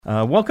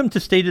Welcome to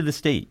State of the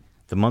State,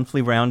 the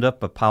monthly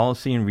roundup of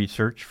policy and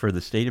research for the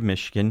state of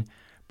Michigan,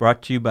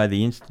 brought to you by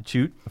the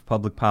Institute of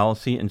Public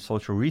Policy and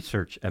Social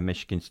Research at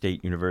Michigan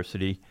State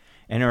University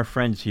and our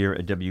friends here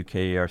at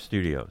WKAR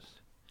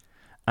Studios.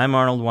 I'm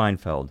Arnold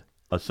Weinfeld,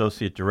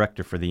 Associate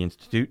Director for the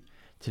Institute.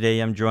 Today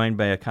I'm joined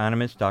by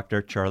economist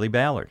Dr. Charlie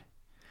Ballard.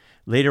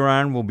 Later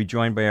on, we'll be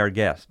joined by our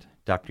guest,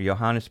 Dr.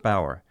 Johannes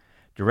Bauer,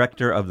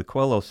 Director of the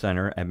Coelho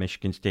Center at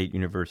Michigan State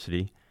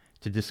University,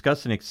 to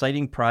discuss an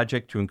exciting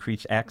project to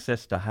increase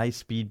access to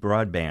high-speed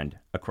broadband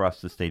across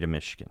the state of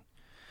Michigan.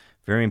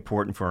 Very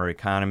important for our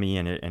economy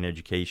and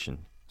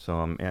education. So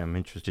I'm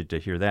interested to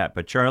hear that.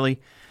 But Charlie,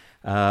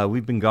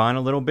 we've been gone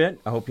a little bit.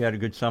 I hope you had a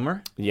good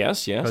summer.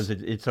 Yes. Because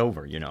it's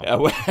over, you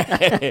know.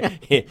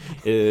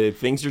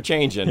 Things are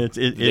changing.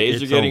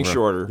 Days are getting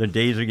shorter. The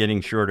days are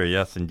getting shorter,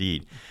 yes,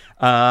 indeed.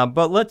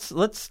 But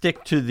let's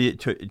stick to the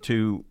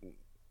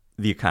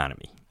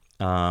economy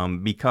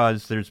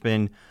because there's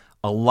been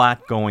a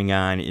lot going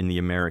on in the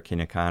American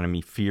economy.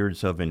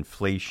 Fears of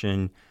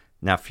inflation,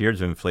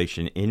 fears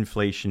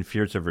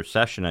of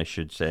recession, I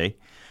should say.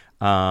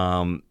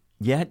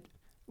 Yet,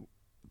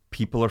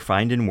 people are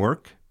finding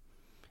work.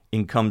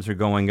 Incomes are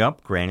going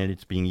up. Granted,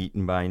 it's being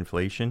eaten by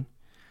inflation.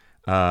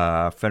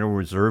 Federal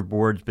Reserve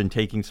Board's been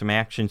taking some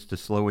actions to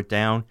slow it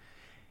down.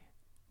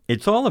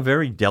 It's all a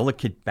very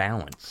delicate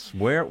balance.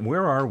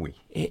 Where are we?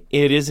 It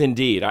is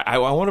indeed. I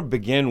want to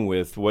begin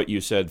with what you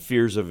said,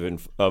 fears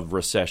of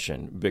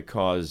recession,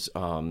 because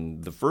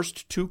the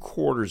first 2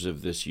 quarters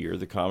of this year,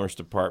 the Commerce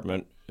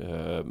Department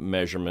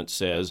measurement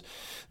says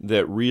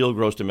that real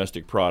gross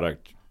domestic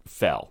product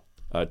fell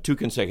 2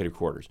 consecutive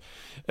quarters.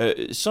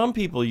 Some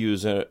people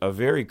use a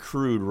very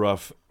crude,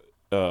 rough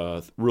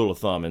rule of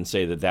thumb and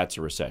say that that's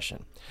a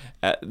recession.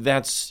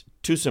 That's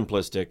too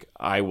simplistic.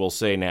 I will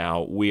say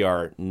now we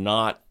are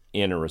not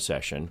in a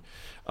recession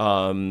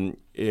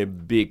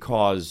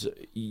because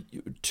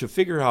to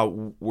figure out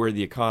where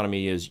the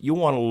economy is, you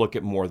want to look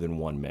at more than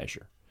one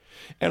measure.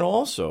 And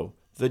also,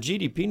 the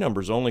GDP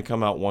numbers only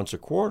come out once a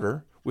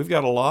quarter. We've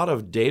got a lot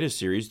of data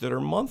series that are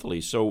monthly,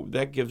 so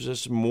that gives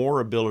us more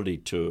ability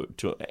to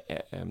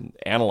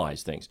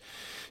analyze things.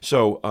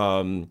 So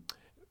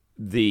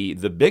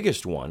the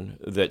biggest one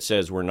that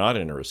says we're not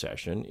in a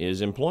recession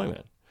is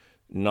employment.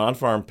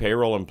 Non-farm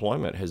payroll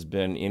employment has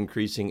been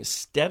increasing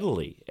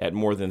steadily at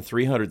more than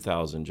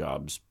 300,000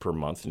 jobs per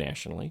month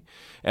nationally.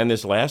 And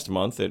this last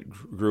month, it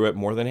grew at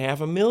more than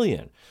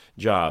 500,000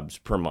 jobs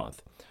per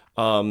month.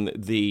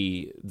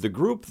 The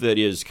group that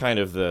is kind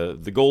of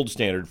the gold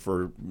standard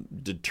for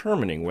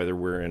determining whether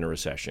we're in a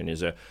recession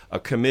is a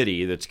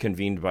committee that's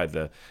convened by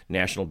the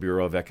National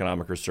Bureau of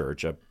Economic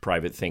Research, a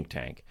private think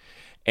tank.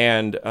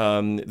 And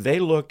they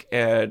look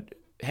at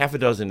half a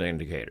dozen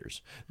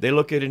indicators. They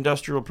look at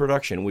industrial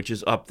production, which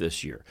is up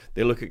this year.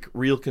 They look at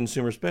real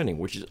consumer spending,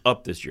 which is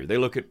up this year. They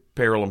look at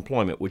payroll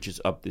employment, which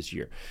is up this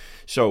year.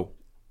 So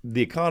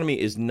the economy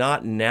is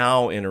not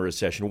now in a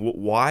recession.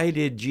 Why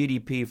did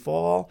GDP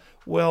fall?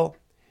 Well,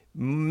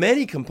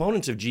 many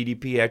components of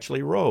GDP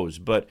actually rose,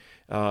 but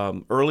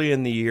early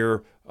in the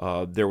year,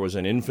 there was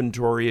an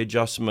inventory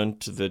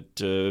adjustment that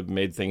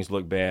made things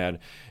look bad,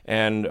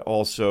 and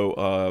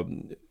also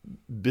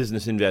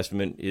business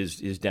investment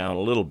is down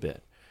a little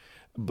bit.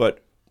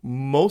 But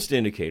most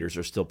indicators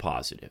are still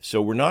positive.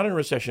 So we're not in a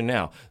recession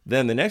now.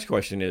 Then the next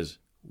question is,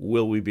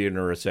 will we be in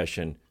a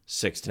recession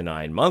 6 to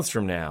 9 months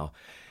from now?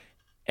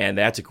 And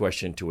that's a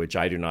question to which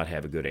I do not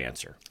have a good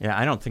answer. Yeah,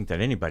 I don't think that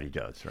anybody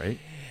does, right?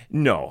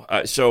 No.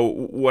 So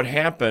what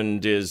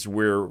happened is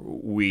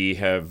we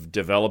have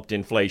developed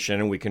inflation,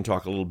 and we can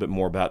talk a little bit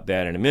more about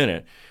that in a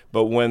minute.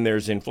 But when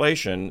there's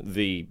inflation,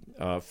 the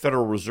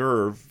Federal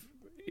Reserve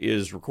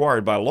is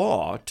required by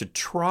law to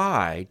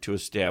try to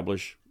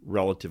establish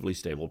relatively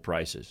stable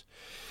prices.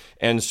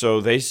 And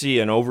so they see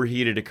an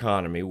overheated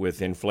economy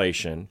with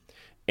inflation,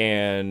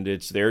 and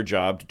it's their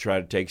job to try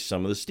to take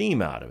some of the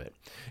steam out of it.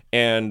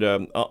 And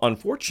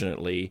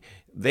unfortunately,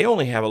 they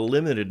only have a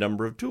limited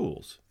number of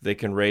tools. They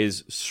can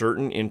raise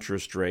certain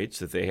interest rates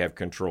that they have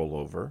control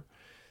over.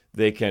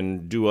 They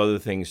can do other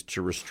things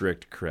to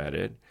restrict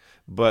credit.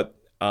 But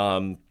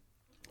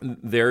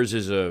theirs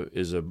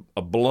is a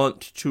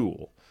blunt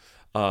tool.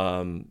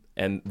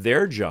 And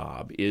their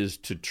job is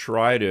to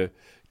try to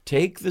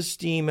take the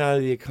steam out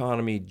of the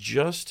economy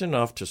just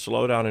enough to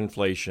slow down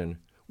inflation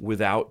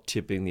without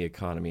tipping the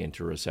economy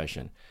into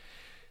recession.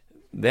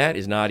 That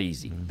is not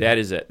easy. Mm-hmm. That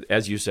is,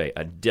 as you say,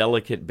 a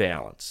delicate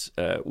balance.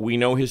 We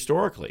know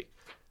historically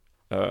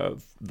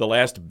the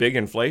last big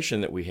inflation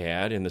that we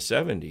had in the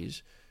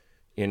 70s,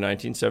 in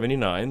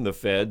 1979, the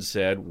Fed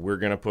said, we're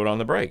going to put on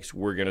the brakes.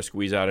 We're going to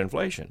squeeze out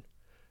inflation.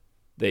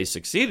 They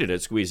succeeded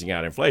at squeezing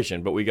out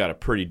inflation, but we got a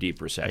pretty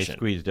deep recession. They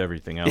squeezed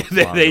everything else.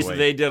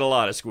 They did a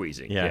lot of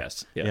squeezing. Yeah.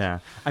 Yes. Yeah.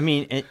 I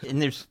mean, and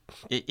there's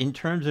in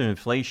terms of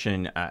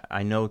inflation,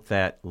 I note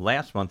that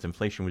last month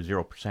inflation was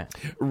 0%.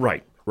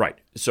 Right.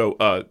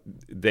 So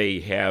they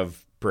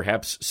have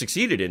perhaps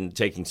succeeded in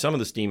taking some of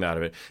the steam out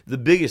of it. The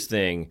biggest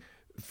thing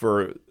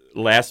for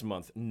last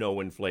month, no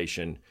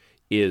inflation,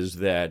 is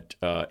that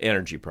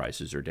energy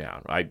prices are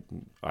down.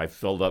 I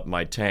filled up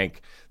my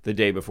tank the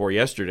day before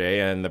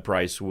yesterday, and the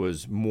price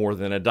was more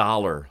than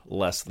 $1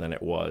 less than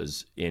it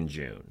was in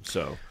June.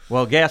 So,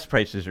 well, gas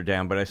prices are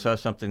down, but I saw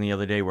something the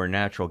other day where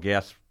natural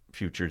gas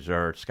futures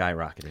are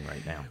skyrocketing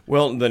right now.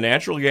 Well, the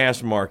natural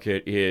gas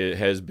market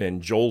has been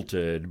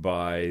jolted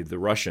by the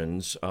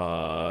Russians,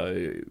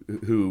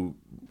 who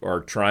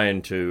are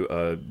trying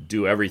to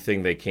do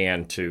everything they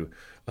can to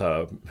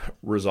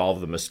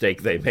resolve the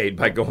mistake they made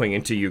by going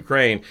into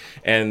Ukraine,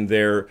 and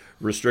they're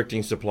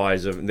restricting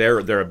supplies of.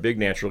 They're a big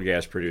natural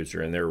gas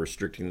producer, and they're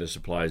restricting the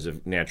supplies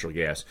of natural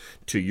gas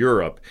to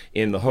Europe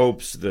in the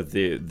hopes that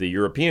the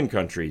European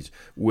countries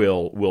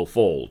will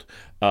fold.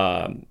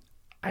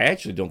 I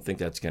actually don't think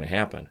that's going to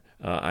happen.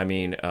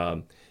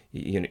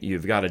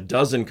 You've got a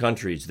dozen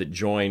countries that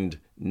joined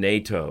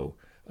NATO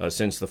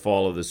since the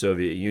fall of the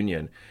Soviet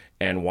Union,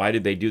 and why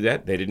did they do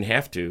that? They didn't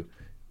have to.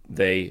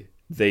 They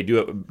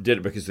did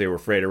it because they were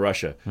afraid of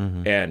Russia.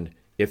 Mm-hmm. And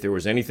if there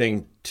was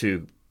anything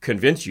to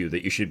convince you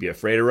that you should be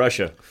afraid of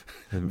Russia,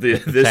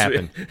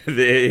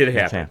 it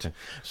happened.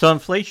 So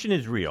inflation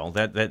is real.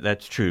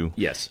 That's true.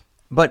 Yes.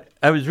 But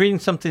I was reading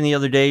something the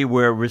other day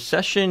where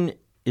recession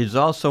is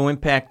also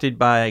impacted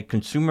by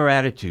consumer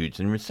attitudes,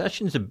 and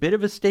recession is a bit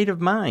of a state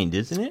of mind,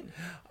 isn't it?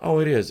 Oh,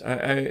 it is.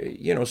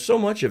 So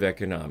much of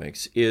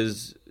economics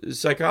is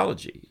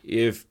psychology.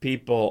 If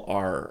people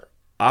are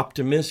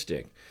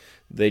optimistic,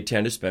 they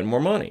tend to spend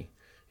more money.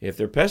 If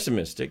they're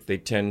pessimistic, they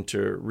tend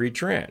to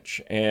retrench.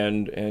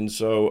 And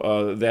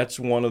so that's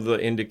one of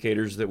the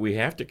indicators that we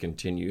have to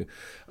continue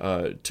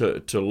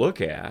to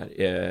look at.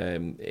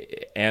 And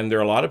there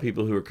are a lot of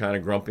people who are kind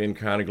of grumpy and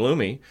kind of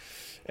gloomy,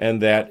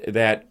 and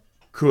that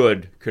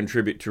could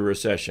contribute to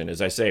recession.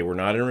 As I say, we're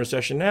not in a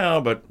recession now,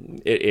 but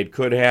it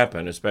could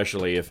happen,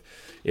 especially if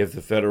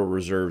the Federal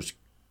Reserve's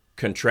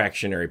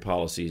contractionary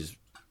policies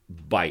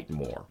bite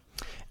more.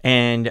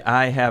 And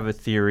I have a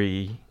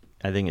theory,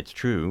 I think it's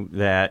true,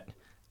 that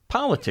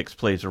politics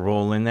plays a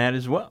role in that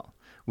as well.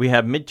 We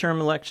have midterm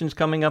elections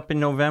coming up in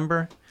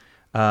November.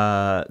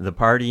 The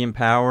party in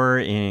power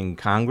in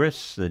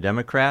Congress, the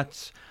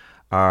Democrats,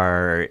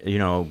 are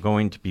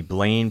going to be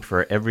blamed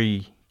for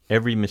every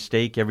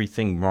mistake,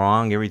 everything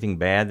wrong, everything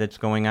bad that's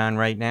going on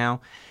right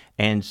now.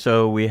 And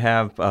so we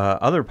have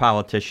other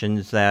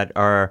politicians that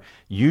are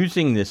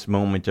using this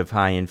moment of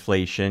high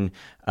inflation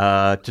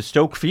to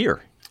stoke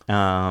fear.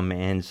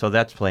 And so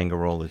that's playing a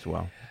role as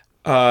well.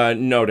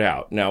 No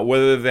doubt. Now,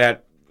 whether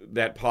that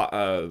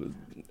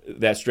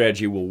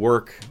strategy will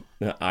work,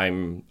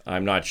 I'm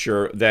not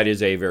sure. That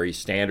is a very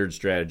standard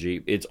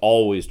strategy. It's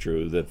always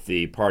true that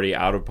the party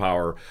out of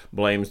power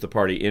blames the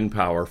party in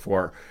power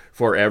for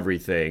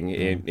everything,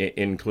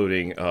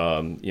 including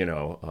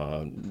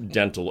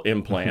dental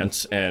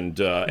implants and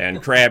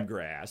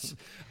crabgrass.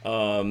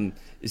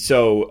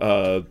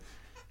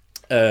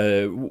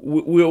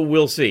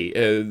 We'll see.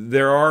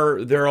 There are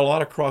a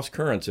lot of cross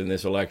currents in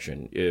this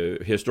election.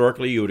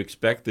 Historically, you would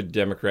expect the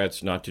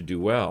Democrats not to do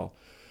well.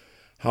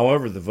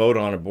 However, the vote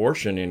on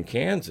abortion in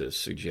Kansas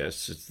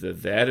suggests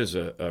that is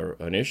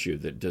an issue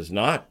that does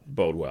not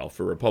bode well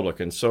for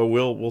Republicans. So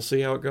we'll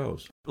see how it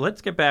goes.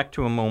 Let's get back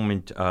to a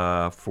moment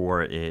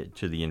to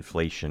the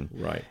inflation,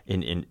 right?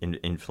 In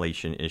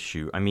inflation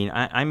issue. I mean,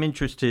 I'm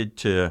interested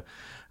to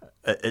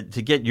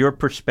get your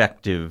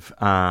perspective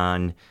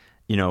on,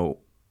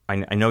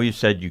 I know you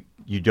said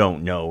you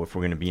don't know if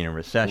we're going to be in a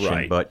recession,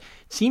 right. But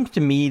it seems to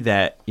me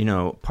that,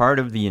 part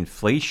of the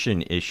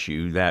inflation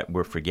issue that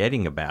we're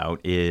forgetting about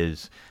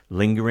is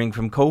lingering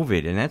from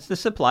COVID, and that's the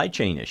supply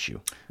chain issue.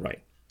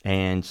 Right.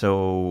 And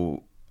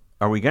so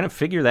are we going to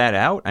figure that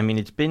out? I mean,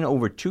 it's been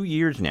over 2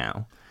 years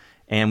now,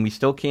 and we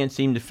still can't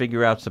seem to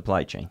figure out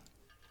supply chain.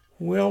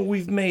 Well,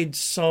 we've made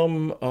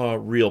some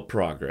real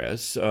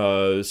progress.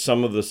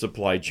 Some of the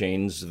supply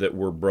chains that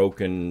were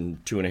broken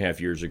 2.5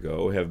 years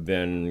ago have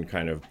been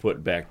kind of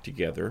put back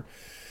together.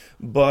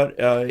 But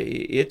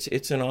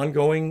it's an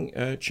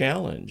ongoing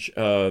challenge.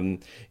 Looking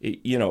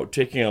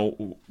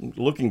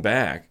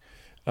back,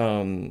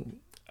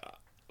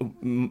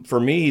 for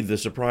me, the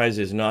surprise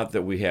is not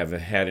that we have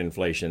had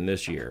inflation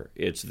this year.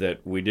 It's that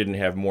we didn't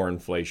have more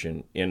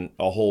inflation in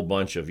a whole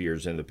bunch of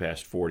years in the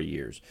past 40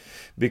 years,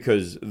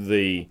 because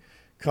the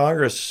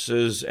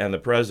Congresses and the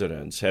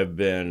presidents have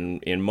been,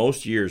 in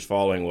most years,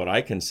 following what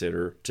I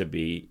consider to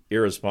be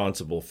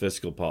irresponsible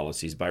fiscal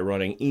policies by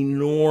running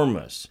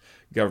enormous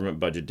government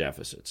budget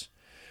deficits.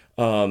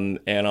 And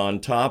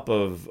on top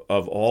of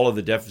all of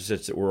the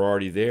deficits that were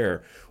already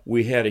there,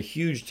 we had a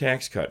huge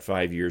tax cut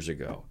 5 years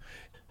ago.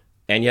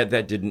 And yet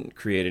that didn't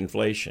create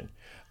inflation.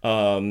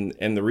 And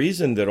the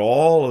reason that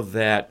all of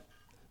that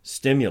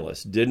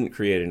stimulus didn't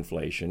create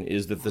inflation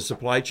is that the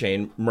supply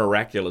chain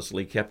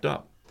miraculously kept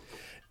up.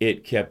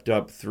 It kept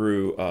up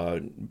through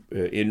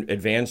in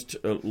advanced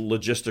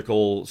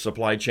logistical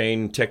supply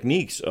chain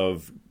techniques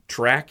of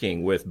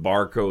tracking with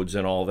barcodes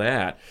and all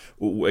that,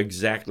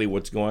 exactly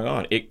what's going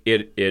on.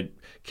 It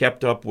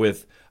kept up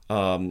with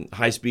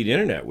high-speed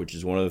internet, which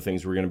is one of the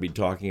things we're going to be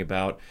talking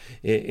about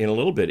in a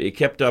little bit. It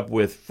kept up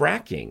with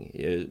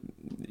fracking.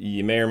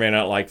 You may or may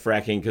not like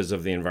fracking because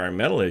of the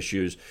environmental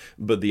issues,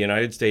 but the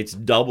United States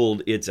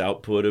doubled its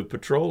output of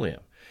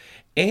petroleum.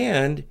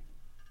 And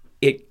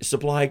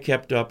supply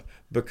kept up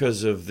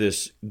because of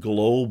this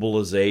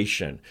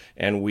globalization.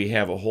 And we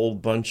have a whole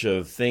bunch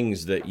of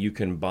things that you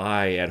can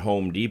buy at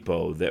Home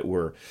Depot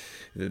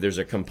there's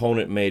a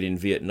component made in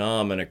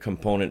Vietnam and a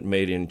component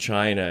made in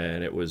China,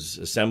 and it was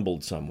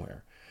assembled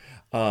somewhere.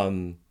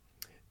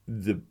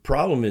 The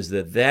problem is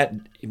that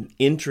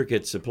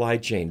intricate supply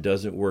chain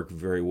doesn't work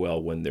very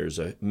well when there's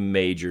a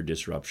major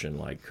disruption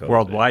like COVID.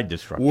 Worldwide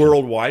disruption.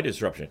 Worldwide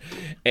disruption.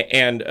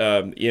 And,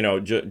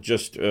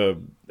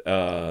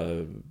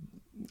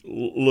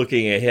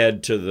 looking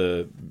ahead to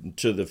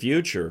the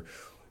future,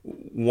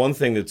 one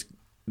thing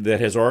that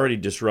has already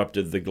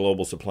disrupted the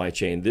global supply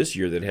chain this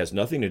year that has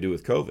nothing to do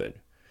with COVID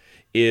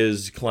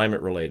is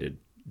climate-related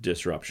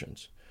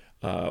disruptions.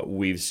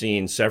 We've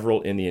seen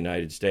several in the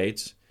United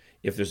States.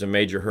 If there's a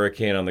major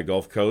hurricane on the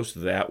Gulf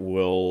Coast, that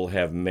will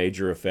have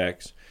major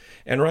effects.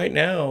 And right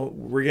now,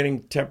 we're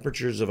getting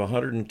temperatures of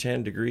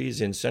 110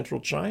 degrees in central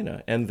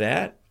China, and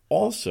that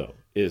also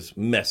is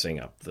messing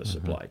up the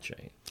supply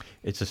chain.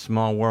 It's a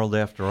small world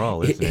after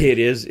all, isn't it? It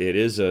is. It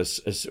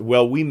is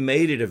well, we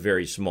made it a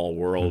very small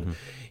world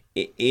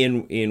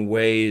in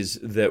ways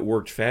that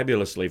worked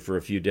fabulously for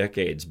a few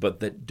decades, but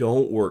that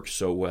don't work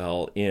so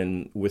well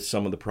with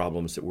some of the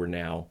problems that we're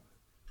now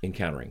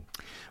encountering.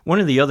 One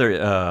of the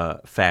other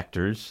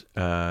factors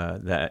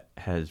that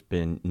has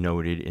been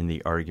noted in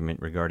the argument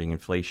regarding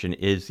inflation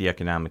is the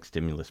economic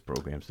stimulus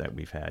programs that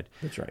we've had.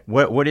 That's right.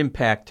 What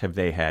impact have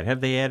they had?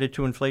 Have they added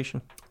to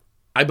inflation?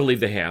 I believe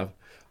they have.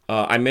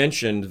 I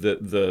mentioned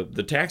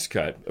the tax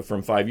cut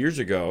from 5 years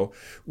ago,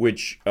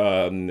 which,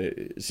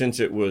 since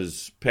it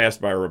was passed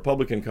by a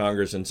Republican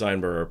Congress and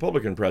signed by a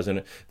Republican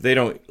president, they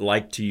don't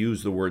like to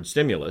use the word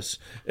stimulus.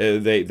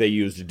 They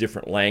used a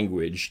different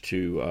language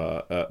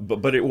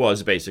but it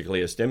was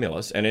basically a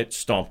stimulus, and it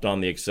stomped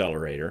on the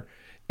accelerator.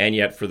 And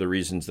yet, for the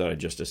reasons that I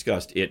just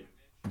discussed, it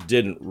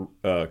didn't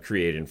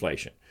create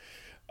inflation.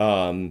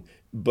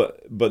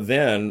 But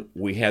then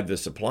we had the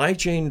supply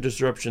chain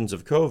disruptions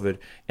of COVID,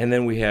 and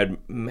then we had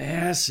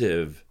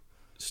massive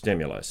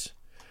stimulus.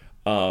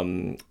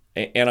 And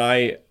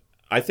I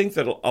think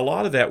that a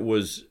lot of that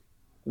was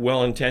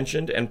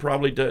well-intentioned and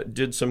probably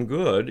did some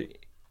good,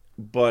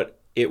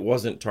 but it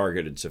wasn't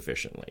targeted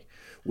sufficiently.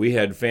 We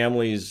had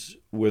families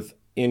with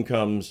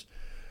incomes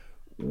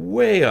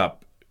way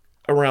up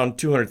around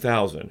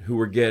 $200,000 who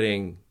were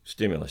getting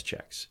stimulus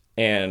checks.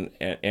 And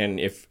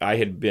if I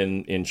had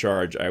been in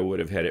charge, I would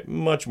have had it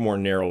much more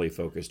narrowly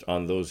focused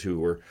on those who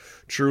were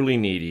truly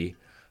needy.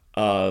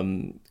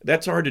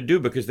 That's hard to do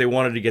because they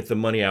wanted to get the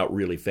money out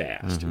really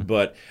fast. Mm-hmm.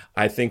 But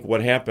I think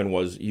what happened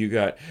was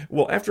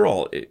after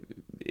all,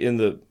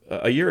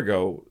 a year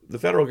ago, the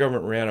federal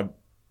government ran a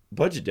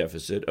budget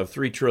deficit of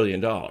 $3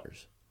 trillion,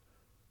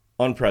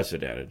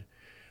 unprecedented.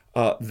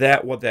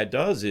 What that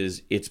does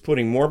is it's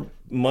putting more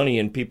money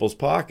in people's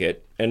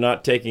pocket and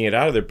not taking it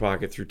out of their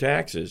pocket through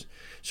taxes.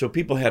 So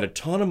people had a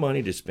ton of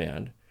money to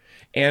spend.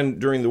 And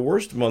during the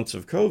worst months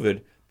of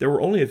COVID, there were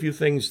only a few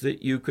things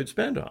that you could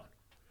spend on.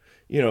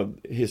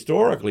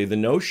 Historically, the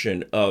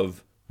notion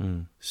of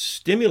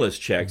stimulus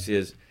checks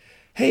is,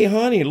 hey,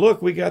 honey,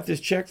 look, we got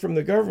this check from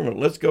the government.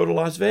 Let's go to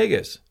Las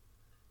Vegas.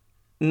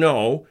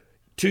 No.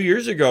 2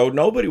 years ago,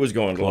 nobody was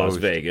going to Las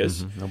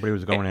Vegas. Mm-hmm. Nobody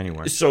was going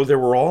anywhere. So there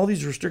were all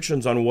these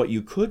restrictions on what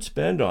you could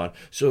spend on.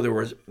 So there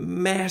was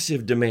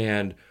massive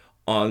demand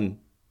on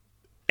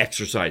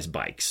exercise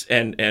bikes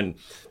and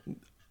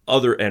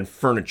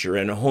furniture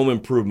and home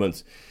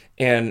improvements.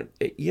 And,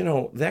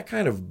 that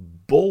kind of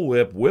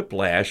bullwhip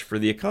whiplash for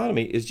the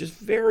economy is just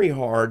very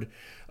hard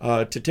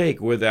to take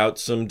without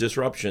some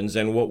disruptions.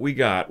 And what we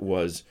got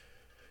was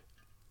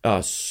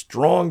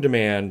strong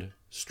demand,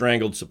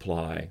 strangled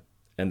supply.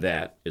 And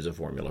that is a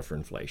formula for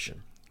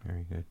inflation.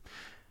 Very good.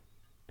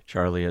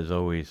 Charlie, as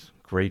always,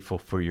 grateful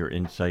for your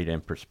insight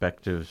and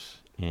perspectives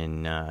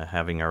in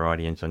having our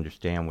audience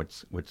understand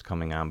what's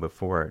coming on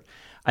before it.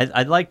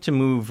 I'd like to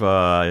move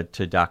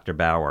to Dr.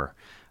 Bauer,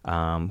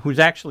 who's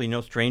actually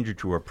no stranger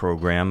to our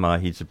program.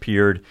 He's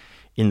appeared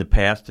in the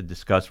past to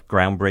discuss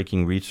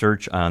groundbreaking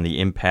research on the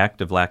impact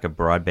of lack of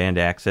broadband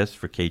access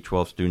for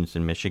K-12 students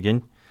in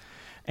Michigan.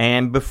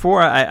 And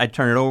before I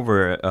turn it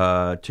over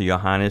to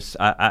Johannes,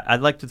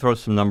 I'd like to throw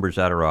some numbers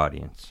at our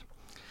audience.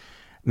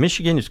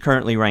 Michigan is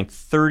currently ranked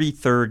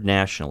 33rd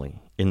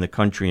nationally in the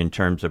country in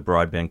terms of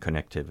broadband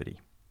connectivity.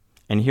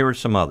 And here are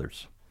some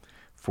others: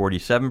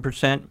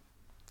 47%,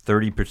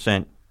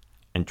 30%,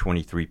 and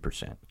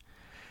 23%.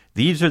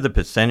 These are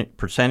the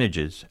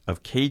percentages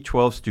of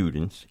K-12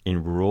 students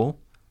in rural,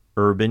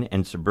 urban,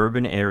 and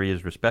suburban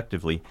areas,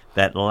 respectively,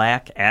 that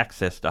lack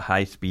access to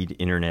high-speed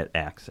internet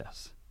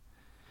access.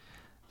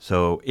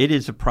 So it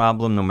is a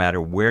problem no matter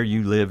where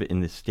you live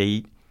in the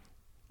state.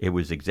 It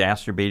was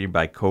exacerbated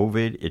by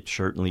COVID. It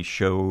certainly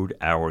showed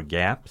our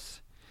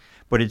gaps.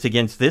 But it's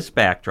against this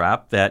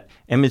backdrop that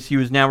MSU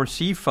has now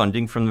received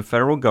funding from the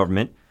federal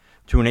government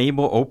to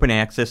enable open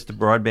access to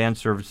broadband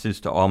services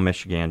to all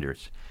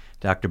Michiganders.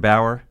 Dr.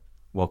 Bauer,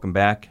 welcome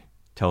back.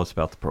 Tell us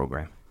about the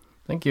program.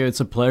 Thank you.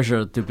 It's a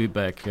pleasure to be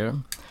back here.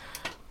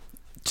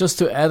 Just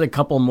to add a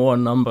couple more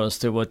numbers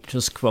to what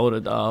just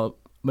quoted,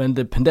 when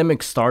the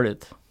pandemic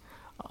started,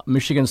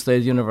 Michigan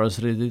State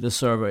University did a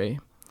survey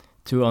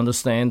to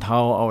understand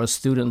how our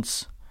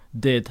students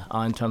did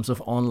in terms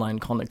of online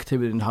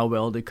connectivity and how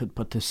well they could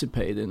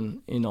participate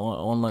in our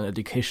online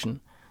education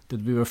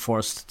that we were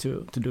forced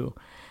to do.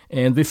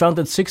 And we found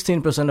that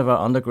 16% of our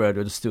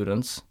undergraduate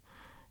students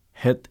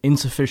had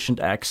insufficient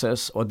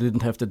access or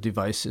didn't have the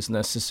devices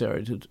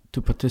necessary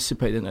to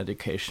participate in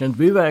education. And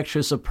we were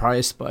actually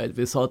surprised by it.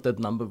 We thought that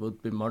number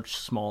would be much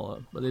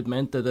smaller, but it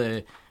meant that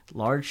a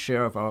large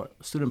share of our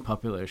student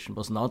population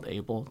was not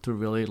able to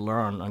really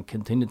learn and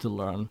continue to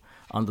learn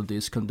under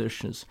these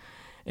conditions.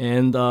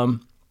 And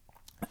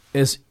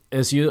as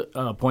you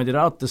pointed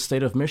out, the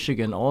state of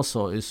Michigan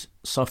also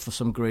suffers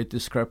some great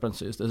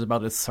discrepancies. There's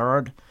about a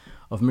third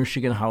of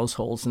Michigan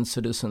households and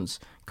citizens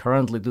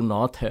currently do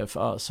not have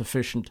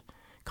sufficient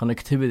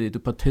connectivity to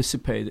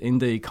participate in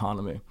the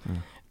economy.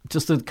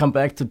 Just to come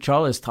back to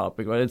Charlie's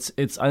topic, right?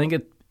 I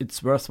think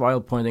it's worthwhile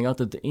pointing out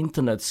that the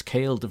internet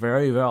scaled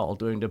very well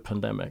during the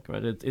pandemic,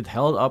 right? It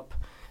held up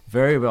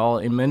very well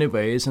in many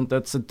ways, and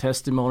that's a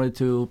testimony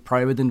to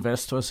private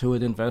investors who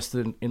had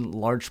invested in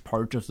large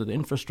parts of the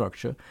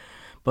infrastructure.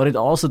 But it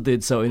also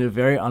did so in a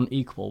very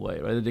unequal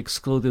way, right? It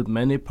excluded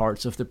many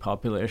parts of the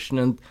population,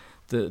 and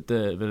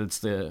whether it's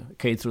the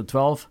K through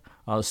 12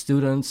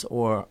 students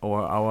or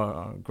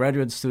our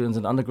graduate students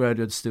and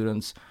undergraduate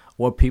students,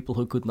 or people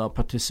who could not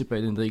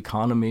participate in the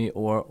economy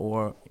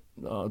or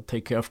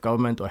take care of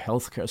government or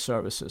healthcare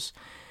services.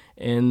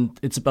 And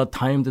it's about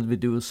time that we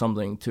do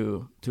something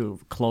to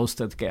close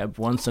that gap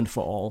once and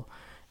for all.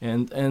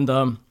 And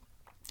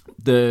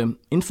the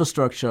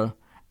Infrastructure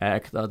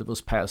Act that was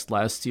passed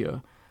last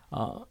year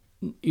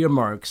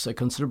earmarks a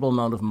considerable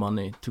amount of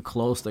money to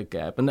close that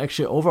gap. And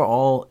actually,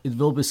 overall, it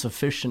will be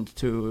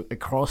sufficient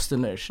across the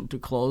nation, to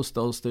close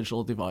those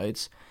digital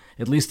divides,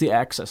 at least the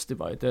access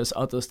divide. There's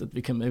others that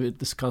we can maybe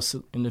discuss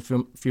in a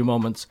few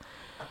moments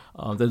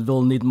that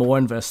will need more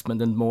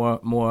investment and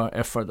more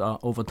effort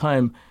over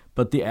time.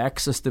 But the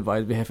access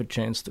divide, we have a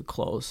chance to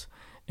close.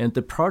 And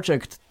the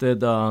project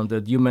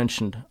that you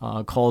mentioned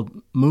called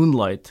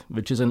Moonlight,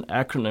 which is an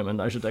acronym,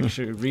 and I should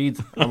actually read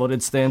what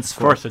it stands for.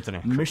 Of course it's an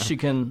acronym.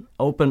 Michigan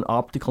Open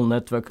Optical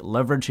Network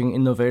Leveraging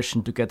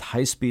Innovation to Get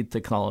High-Speed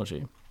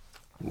Technology.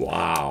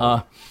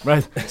 Wow.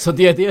 Right. So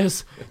the idea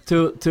is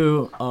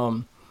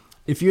to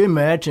if you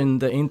imagine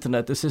the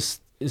internet, this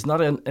is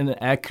not an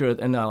accurate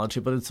analogy,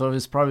 but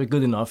it's probably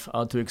good enough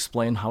to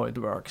explain how it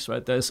works,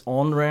 right? There's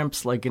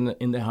on-ramps like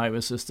in the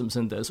highway systems,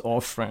 and there's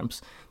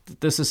off-ramps.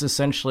 This is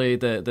essentially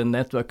the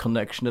network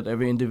connection that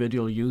every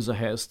individual user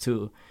has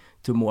to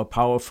more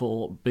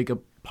powerful, bigger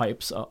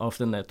pipes of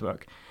the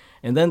network.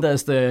 And then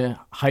there's the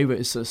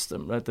highway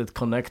system, right, that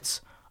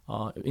connects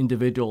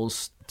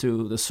individuals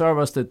to the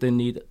servers that they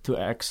need to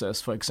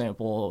access. For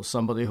example,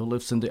 somebody who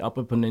lives in the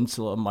Upper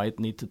Peninsula might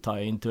need to tie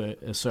into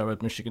a server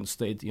at Michigan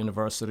State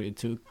University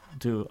to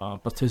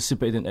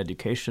participate in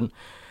education.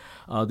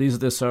 These are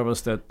the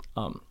servers that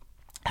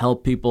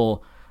help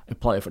people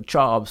apply for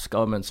jobs,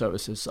 government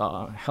services,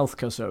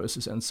 healthcare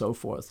services, and so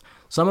forth.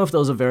 Some of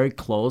those are very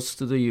close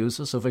to the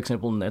user. So, for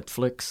example,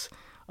 Netflix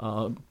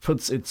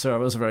puts its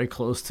servers very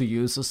close to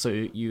users, so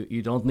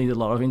you don't need a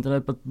lot of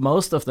internet. But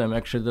most of them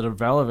actually that are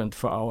relevant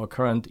for our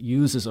current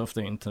uses of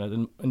the internet,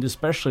 and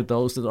especially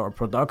those that are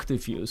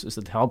productive uses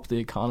that help the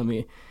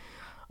economy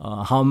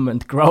hum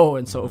and grow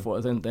and so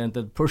forth, and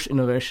that push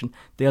innovation,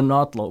 they are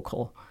not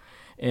local.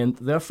 And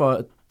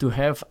therefore, to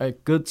have a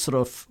good sort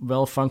of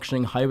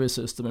well-functioning highway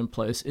system in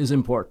place is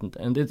important.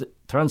 And it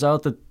turns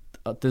out that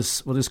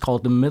this, what is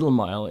called the middle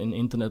mile in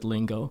internet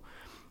lingo,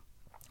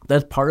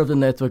 that part of the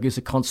network is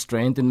a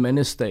constraint in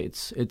many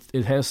states.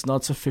 It has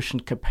not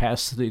sufficient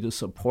capacity to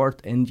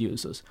support end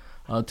users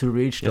to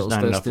reach those destinations.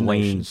 There's not enough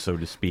lanes, so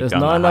to speak. There's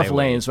not enough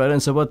lanes, right?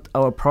 And so what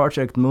our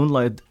project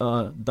Moonlight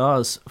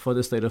does for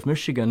the state of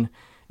Michigan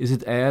is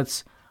it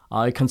adds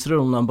a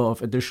considerable number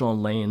of additional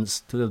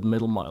lanes to the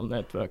middle mile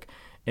network.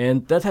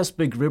 And that has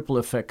big ripple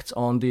effects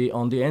on the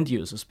end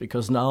users,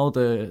 because now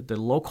the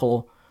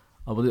local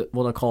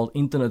what are called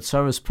internet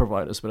service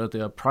providers, whether they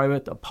are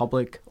private or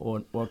public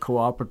or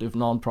cooperative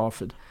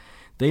nonprofit,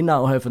 they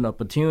now have an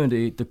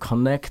opportunity to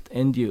connect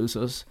end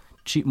users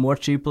more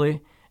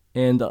cheaply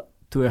and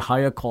to a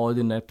higher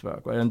quality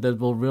network, right? And that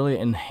will really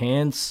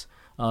enhance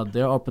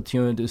their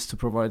opportunities to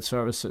provide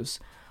services.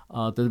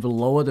 That will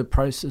lower the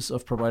prices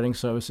of providing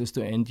services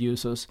to end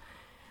users,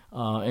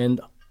 and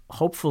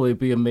hopefully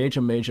be a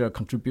major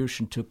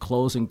contribution to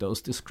closing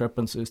those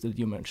discrepancies that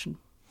you mentioned.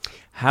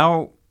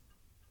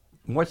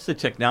 What's the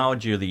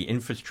technology or the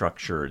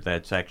infrastructure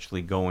that's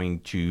actually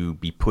going to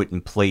be put in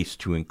place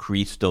to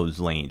increase those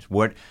lanes?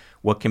 What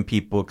can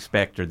people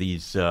expect? Are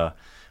these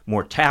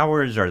more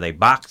towers? Are they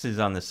boxes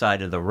on the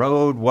side of the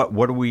road?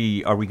 What are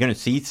we going to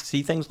see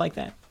things like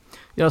that?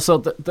 Yeah, so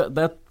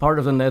that part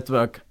of the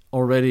network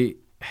already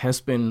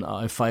has been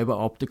a fiber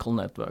optical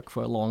network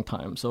for a long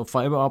time. So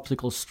fiber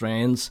optical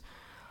strands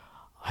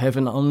have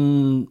an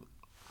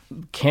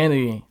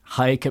uncanny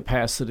high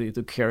capacity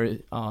to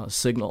carry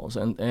signals,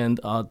 and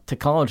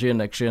technology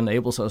actually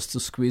enables us to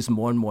squeeze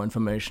more and more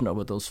information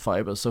over those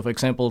fibers. So, for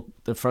example,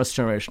 the first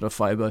generation of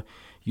fiber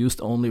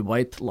used only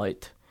white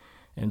light,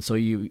 and so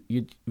you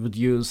would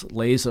use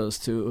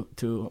lasers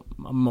to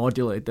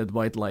modulate that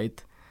white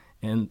light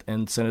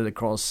and send it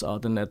across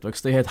the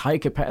networks. They had high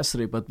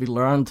capacity, but we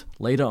learned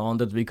later on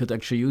that we could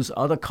actually use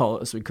other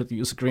colors. We could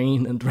use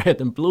green and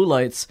red and blue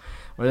lights,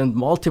 and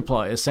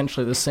multiply.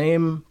 Essentially, the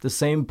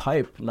same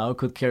pipe now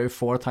could carry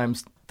 4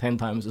 times, 10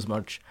 times as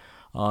much.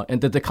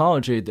 And the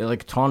technology, the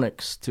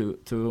electronics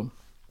to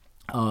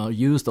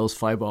use those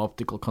fiber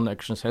optical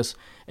connections has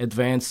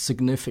advanced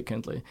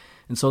significantly.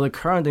 And so the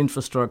current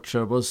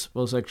infrastructure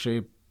was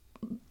actually,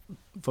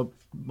 for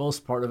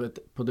most part of it,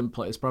 put in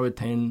place probably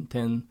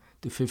 10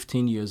 to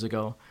 15 years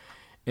ago.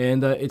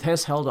 And it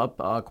has held up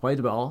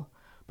quite well,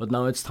 but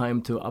now it's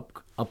time to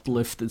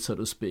uplift it, so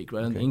to speak,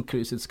 right, and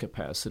increase its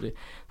capacity.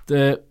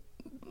 The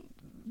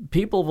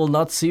people will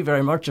not see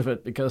very much of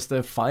it because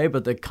the fiber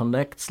that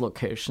connects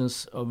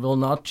locations will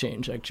not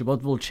change. Actually,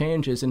 what will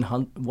change is in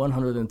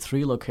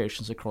 103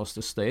 locations across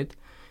the state,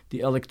 the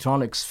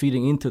electronics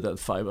feeding into that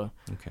fiber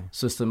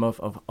system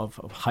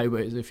of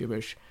highways, if you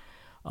wish,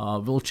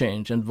 will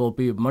change and will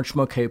be much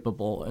more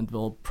capable and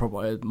will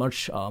provide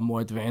much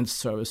more advanced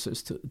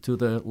services to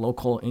the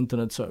local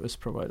internet service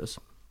providers.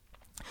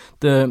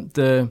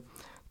 The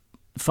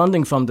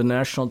funding from the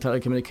National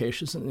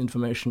Telecommunications and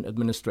Information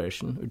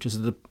Administration, which is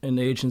an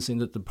agency in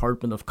the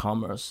Department of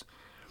Commerce,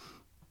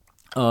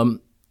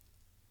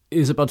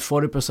 is about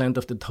 40%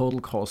 of the total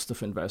cost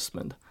of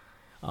investment.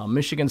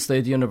 Michigan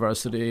State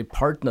University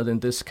partnered in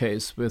this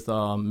case with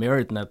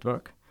Merit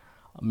Network.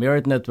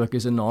 Merit Network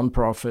is a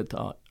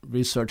nonprofit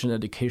research and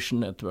education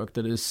network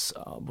that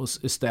was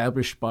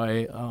established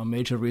by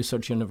major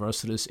research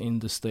universities in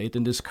the state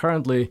and is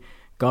currently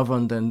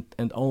governed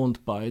and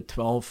owned by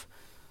 12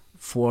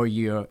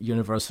 4-year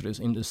universities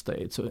in the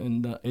state. So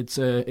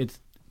it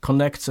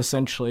connects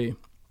essentially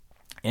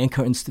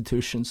anchor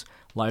institutions,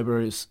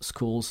 libraries,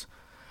 schools,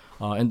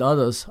 and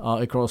others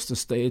across the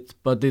state,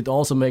 but it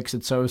also makes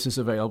its services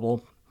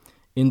available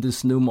in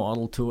this new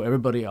model to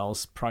everybody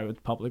else,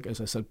 private, public, as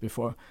I said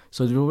before.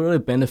 So it will really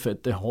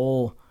benefit the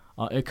whole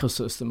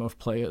ecosystem of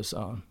players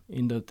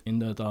in that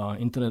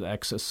internet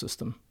access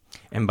system.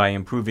 And by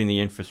improving the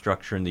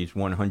infrastructure in these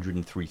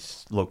 103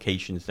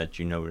 locations that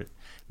you noted,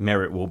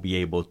 Merit will be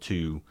able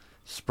to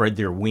spread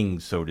their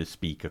wings, so to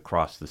speak,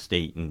 across the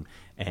state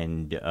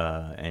and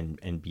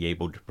be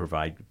able to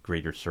provide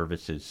greater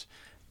services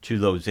to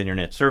those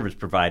internet service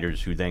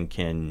providers who then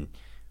can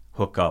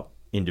hook up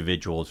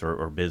individuals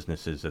or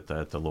businesses at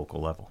the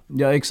local level.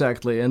 Yeah,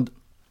 exactly. And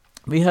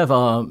we have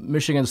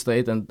Michigan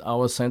State, and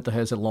our center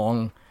has a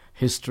long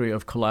history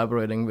of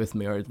collaborating with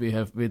Merit.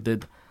 We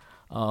did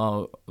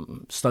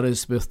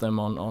studies with them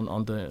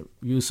on the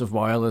use of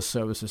wireless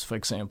services, for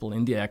example,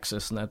 in the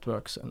access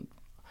networks, and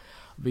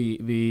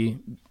we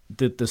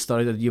did the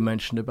study that you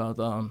mentioned about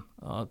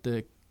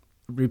the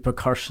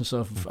repercussions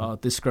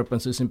of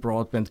discrepancies in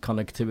broadband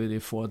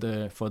connectivity for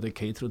the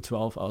K through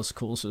 12 our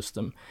school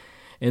system,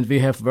 and we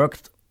have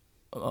worked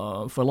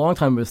for a long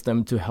time with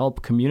them to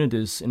help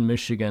communities in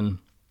Michigan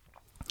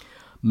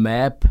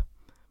map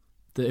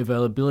the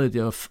availability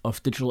of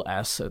digital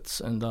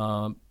assets and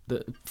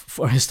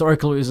for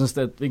historical reasons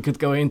that we could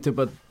go into,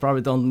 but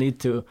probably don't need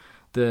to,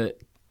 the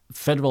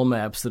federal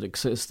maps that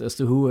exist as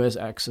to who has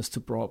access to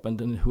broadband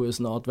and who is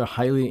not were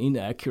highly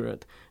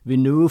inaccurate. We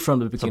knew from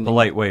the beginning. It's a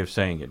polite way of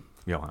saying it,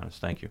 Johannes.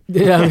 Thank you.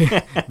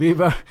 Yeah,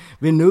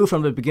 we knew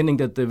from the beginning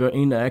that they were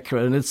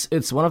inaccurate, and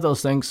it's one of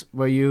those things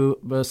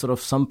where sort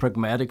of some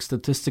pragmatic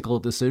statistical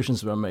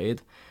decisions were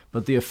made,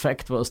 but the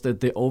effect was that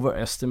they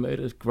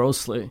overestimated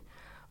grossly,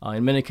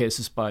 in many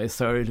cases by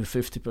 30 to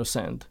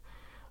 50%.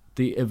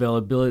 The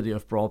availability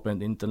of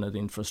broadband internet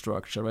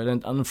infrastructure, right?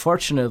 And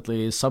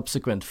unfortunately,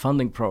 subsequent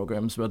funding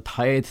programs were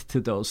tied to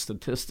those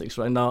statistics,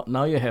 right?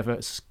 Now you have a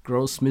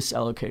gross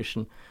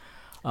misallocation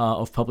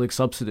of public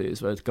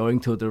subsidies, right? Going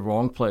to the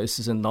wrong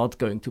places and not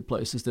going to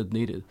places that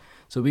need it.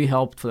 So we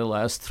helped for the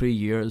last 3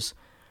 years.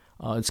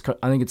 I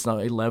think it's now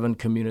 11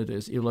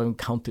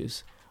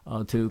 counties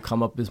to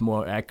come up with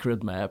more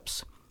accurate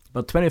maps.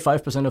 But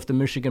 25% of the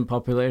Michigan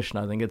population,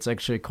 I think it's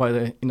actually quite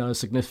a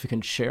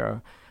significant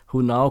share,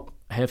 who now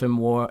have a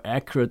more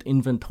accurate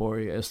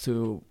inventory as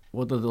to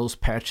what are those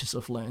patches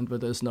of land where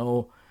there's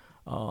no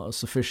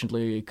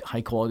sufficiently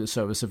high-quality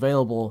service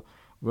available,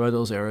 where are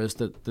those areas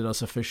that are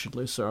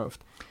sufficiently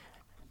served.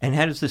 And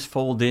how does this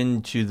fold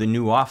into the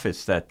new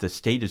office that the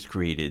state has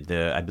created?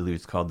 I believe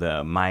it's called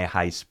the My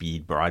High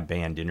Speed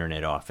Broadband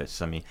Internet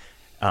Office. I mean,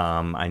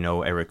 I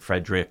know Eric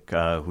Frederick,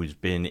 who's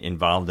been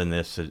involved in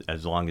this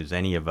as long as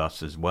any of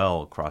us as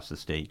well across the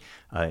state,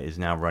 is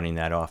now running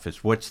that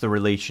office. What's the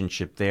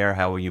relationship there?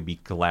 How will you be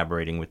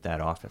collaborating with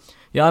that office?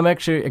 Yeah, I'm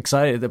actually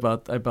excited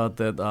about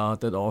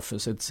that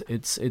office.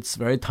 It's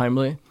very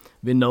timely.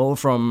 We know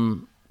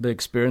from the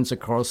experience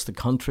across the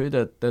country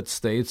that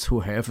states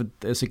who have a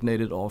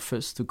designated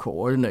office to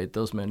coordinate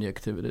those many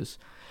activities,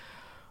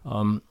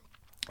 and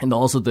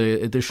also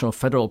the additional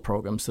federal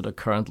programs that are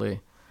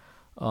currently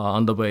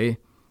underway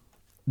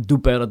do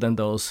better than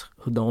those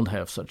who don't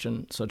have such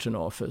an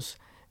office.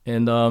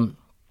 And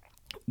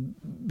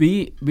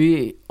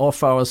we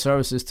offer our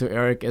services to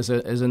ERIC as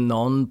a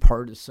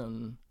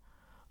non-partisan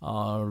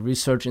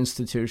research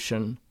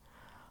institution.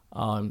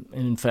 And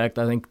in fact,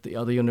 I think the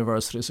other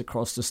universities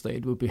across the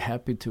state would be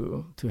happy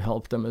to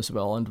help them as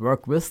well and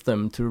work with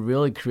them to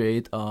really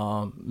create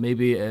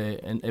maybe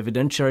an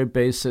evidentiary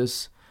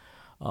basis,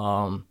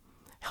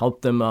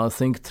 help them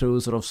think through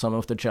sort of some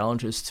of the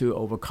challenges to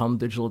overcome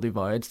digital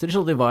divides.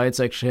 Digital divides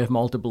actually have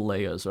multiple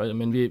layers, right? I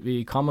mean,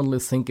 we commonly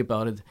think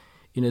about it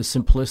in a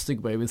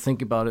simplistic way. We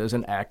think about it as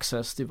an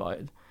access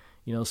divide.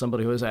 You know,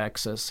 somebody who has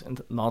access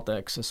and not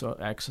access,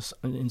 or access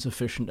and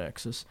insufficient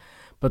access.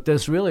 But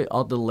there's really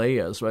other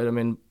layers, right? I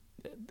mean,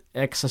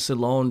 access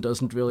alone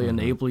doesn't really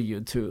enable you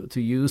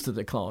to use the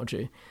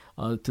technology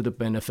to the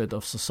benefit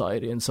of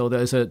society. And so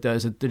there's a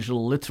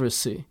digital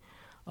literacy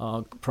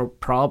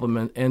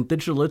problem, and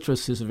digital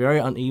literacy is very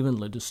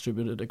unevenly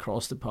distributed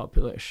across the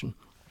population.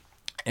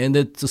 And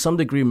it to some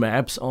degree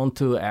maps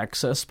onto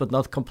access, but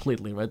not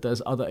completely, right?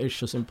 There's other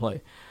issues in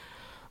play.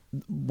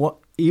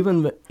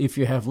 Even if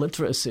you have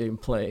literacy in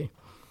play,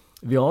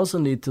 we also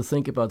need to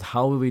think about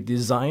how we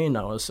design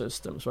our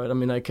systems, right? I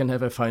mean, I can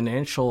have a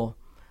financial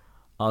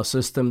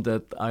system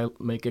that I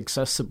make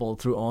accessible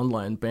through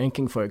online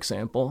banking, for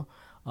example,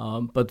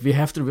 but we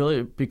have to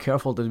really be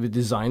careful that we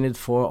design it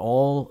for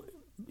all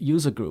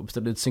user groups,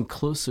 that it's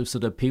inclusive, so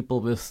that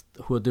people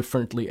who are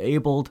differently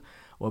abled,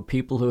 or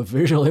people who have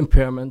visual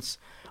impairments,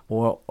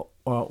 or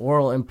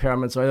oral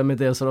impairments, right? I mean,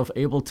 they're sort of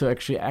able to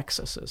actually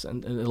access this.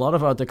 And a lot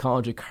of our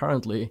technology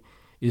currently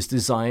is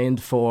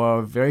designed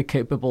for very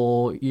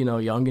capable,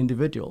 young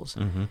individuals.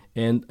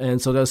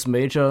 And so there's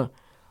major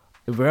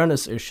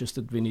awareness issues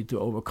that we need to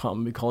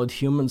overcome. We call it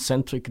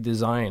human-centric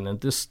design.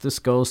 And this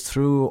goes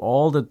through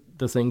all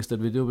the things that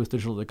we do with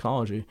digital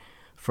technology,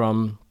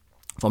 from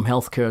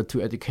healthcare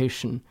to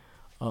education,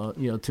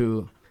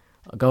 to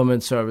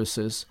government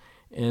services.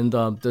 And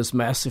there's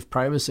massive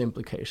privacy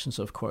implications,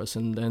 of course.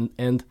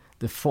 And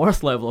the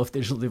fourth level of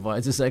digital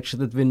divides is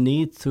actually that we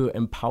need to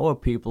empower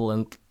people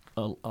and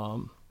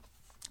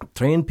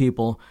train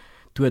people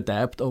to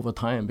adapt over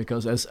time,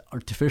 because as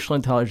artificial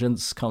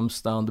intelligence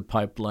comes down the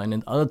pipeline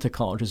and other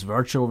technologies,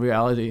 virtual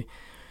reality,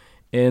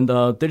 and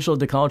digital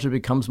technology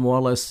becomes more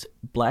or less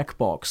black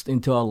boxed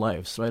into our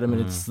lives, right? I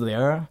mean, it's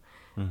there.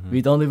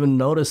 We don't even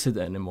notice it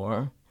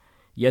anymore.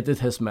 Yet it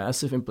has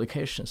massive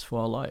implications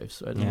for our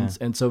lives, right? Yeah.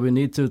 And so we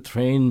need to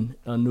train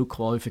new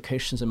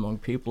qualifications among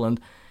people.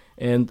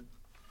 And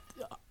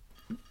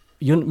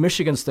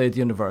Michigan State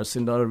University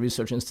and other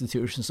research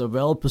institutions are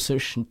well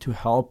positioned to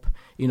help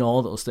in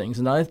all those things.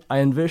 And I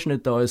envision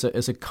it, though,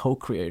 as a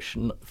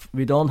co-creation.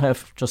 We don't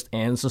have just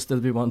answers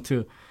that we want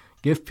to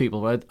give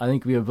people, right? I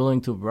think we are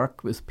willing to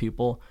work with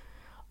people,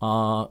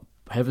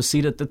 have a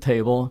seat at the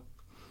table,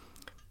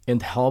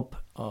 and help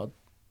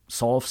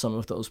solve some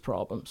of those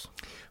problems.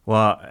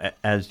 Well,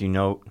 as you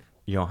know,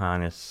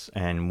 Johannes,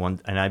 and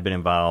I've been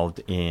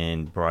involved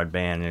in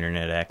broadband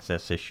internet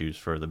access issues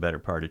for the better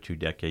part of 2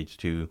 decades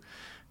too,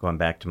 going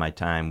back to my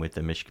time with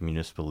the Michigan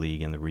Municipal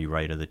League and the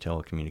rewrite of the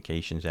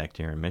Telecommunications Act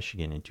here in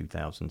Michigan in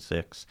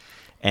 2006.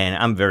 And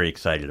I'm very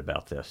excited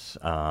about this.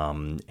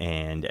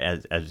 And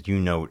as you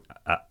note,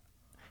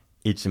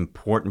 it's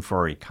important for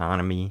our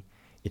economy.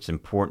 It's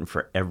important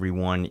for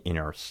everyone in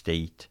our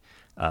state.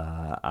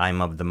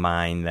 I'm of the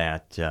mind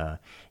that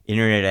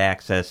internet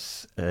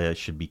access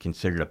should be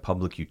considered a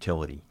public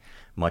utility,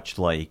 much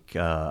like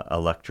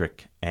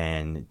electric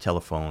and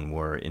telephone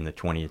were in the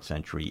 20th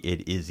century.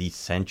 It is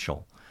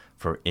essential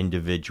for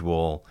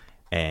individual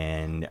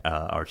and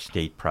our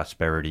state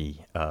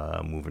prosperity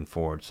moving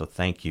forward. So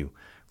thank you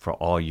for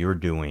all you're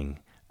doing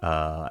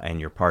and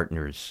your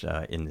partners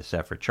in this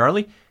effort.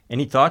 Charlie,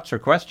 any thoughts or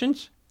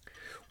questions?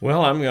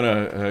 Well, I'm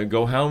going to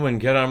go home and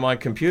get on my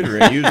computer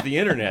and use the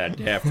internet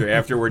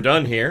after we're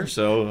done here.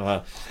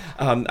 So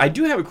I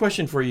do have a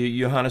question for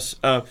you, Johannes.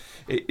 Of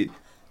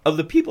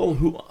the people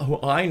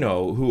who I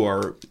know who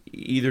are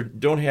either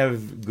don't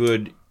have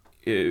good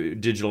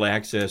digital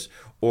access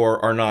or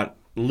are not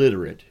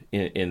literate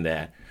in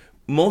that,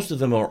 most of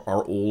them are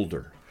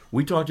older.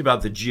 We talked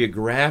about the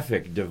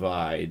geographic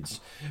divides,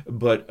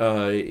 but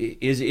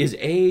is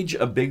age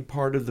a big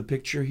part of the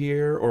picture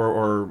here,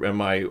 or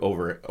am I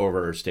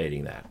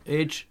overstating that?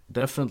 Age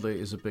definitely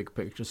is a big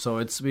picture. So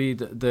it's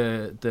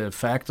the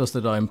factors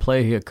that are in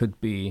play here could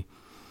be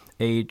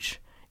age,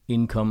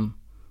 income,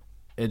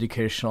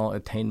 educational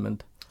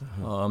attainment,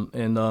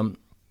 and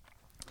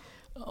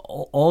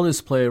all this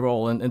play a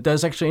role. And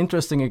there's actually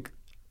interesting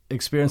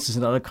experiences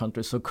in other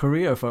countries. So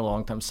Korea, for a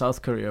long time,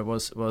 South Korea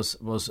was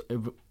a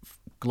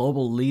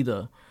global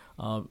leader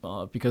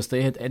because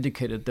they had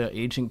educated their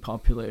aging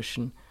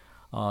population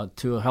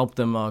to help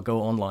them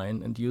go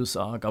online and use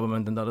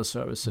government and other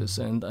services.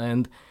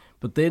 And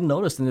But they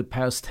noticed in the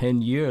past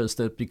 10 years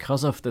that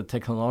because of the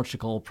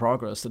technological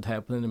progress that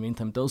happened in the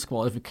meantime, those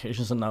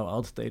qualifications are now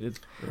outdated.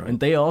 Right. And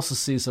they also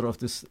see sort of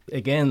this,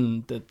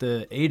 again, that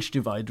the age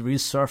divide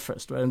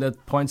resurfaced, right? And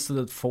that points to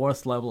that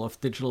fourth level of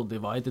digital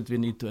divide that we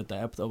need to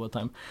adapt over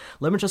time.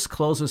 Let me just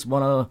close with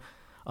one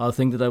other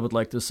thing that I would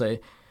like to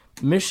say.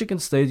 Michigan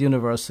State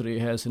University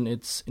has in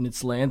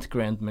its land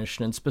grant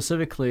mission, and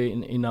specifically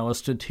in our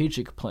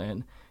strategic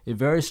plan, a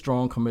very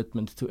strong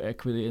commitment to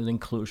equity and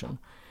inclusion.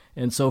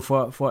 And so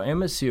for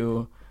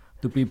MSU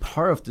to be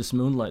part of this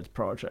Moonlight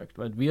project,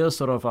 right, we are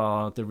sort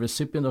of the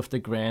recipient of the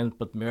grant,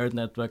 but Merit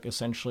Network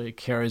essentially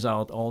carries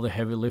out all the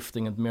heavy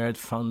lifting and Merit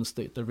funds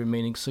the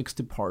remaining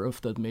 60 part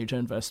of that major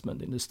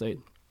investment in the state.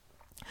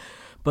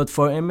 But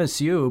for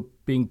MSU,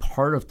 being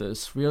part of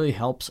this really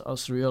helps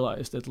us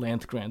realize that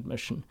land grant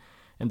mission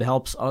and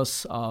helps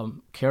us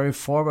carry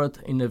forward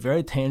in a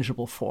very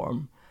tangible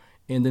form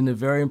and in a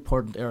very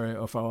important area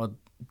of our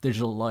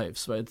digital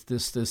lives, right?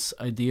 This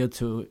idea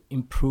to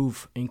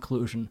improve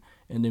inclusion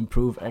and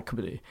improve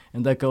equity.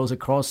 And that goes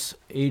across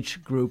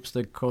age groups,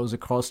 that goes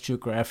across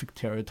geographic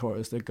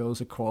territories, that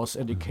goes across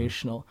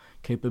educational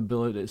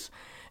capabilities.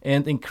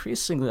 And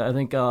increasingly, I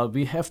think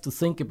we have to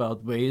think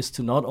about ways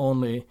to not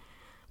only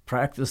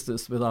practice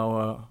this with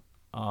our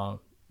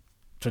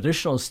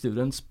traditional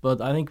students, but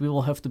I think we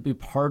will have to be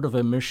part of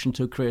a mission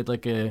to create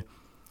like a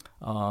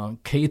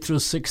K through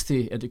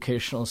 60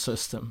 educational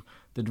system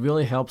that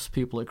really helps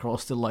people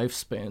across the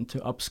lifespan to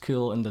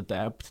upskill and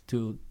adapt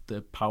to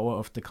the power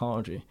of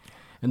technology.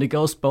 And it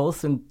goes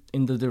both in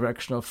the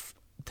direction of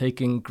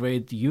making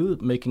great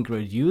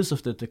use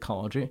of the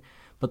technology,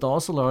 but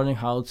also learning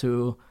how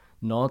to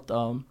not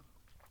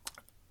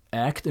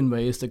act in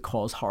ways that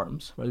cause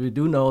harms. Right? We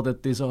do know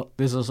that these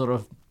are sort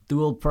of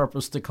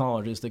dual-purpose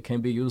technologies that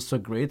can be used for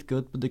great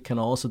good, but they can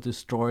also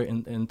destroy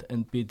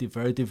and be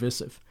very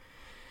divisive.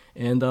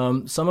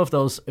 And some of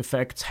those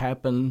effects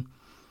happen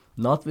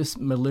not with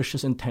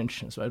malicious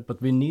intentions, right?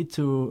 But we need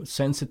to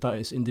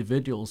sensitize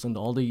individuals and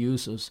all the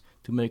users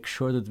to make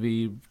sure that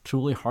we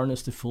truly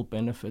harness the full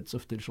benefits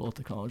of digital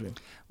technology.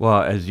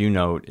 Well, as you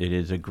note, it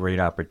is a great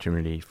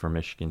opportunity for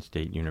Michigan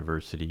State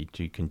University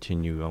to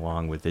continue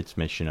along with its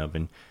mission of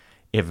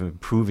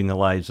improving the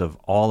lives of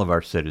all of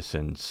our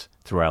citizens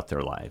throughout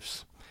their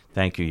lives.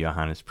 Thank you,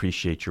 Johannes.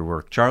 Appreciate your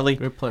work. Charlie?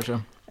 Great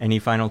pleasure. Any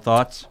final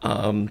thoughts?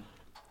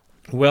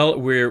 Well,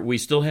 we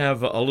still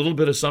have a little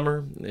bit of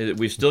summer.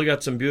 We've still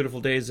got some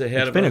beautiful days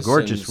ahead of us. It's been a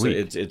gorgeous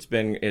week. It's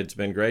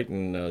been great,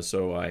 and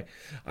so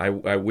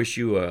I wish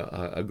you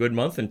a good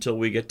month until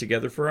we get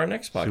together for our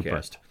next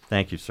podcast. Super.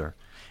 Thank you, sir.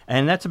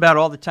 And that's about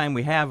all the time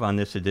we have on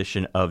this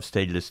edition of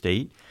State of the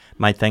State.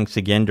 My thanks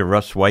again to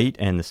Russ White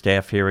and the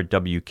staff here at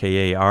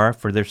WKAR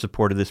for their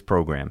support of this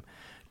program.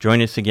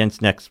 Join us again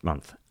next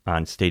month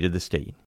on State of the State.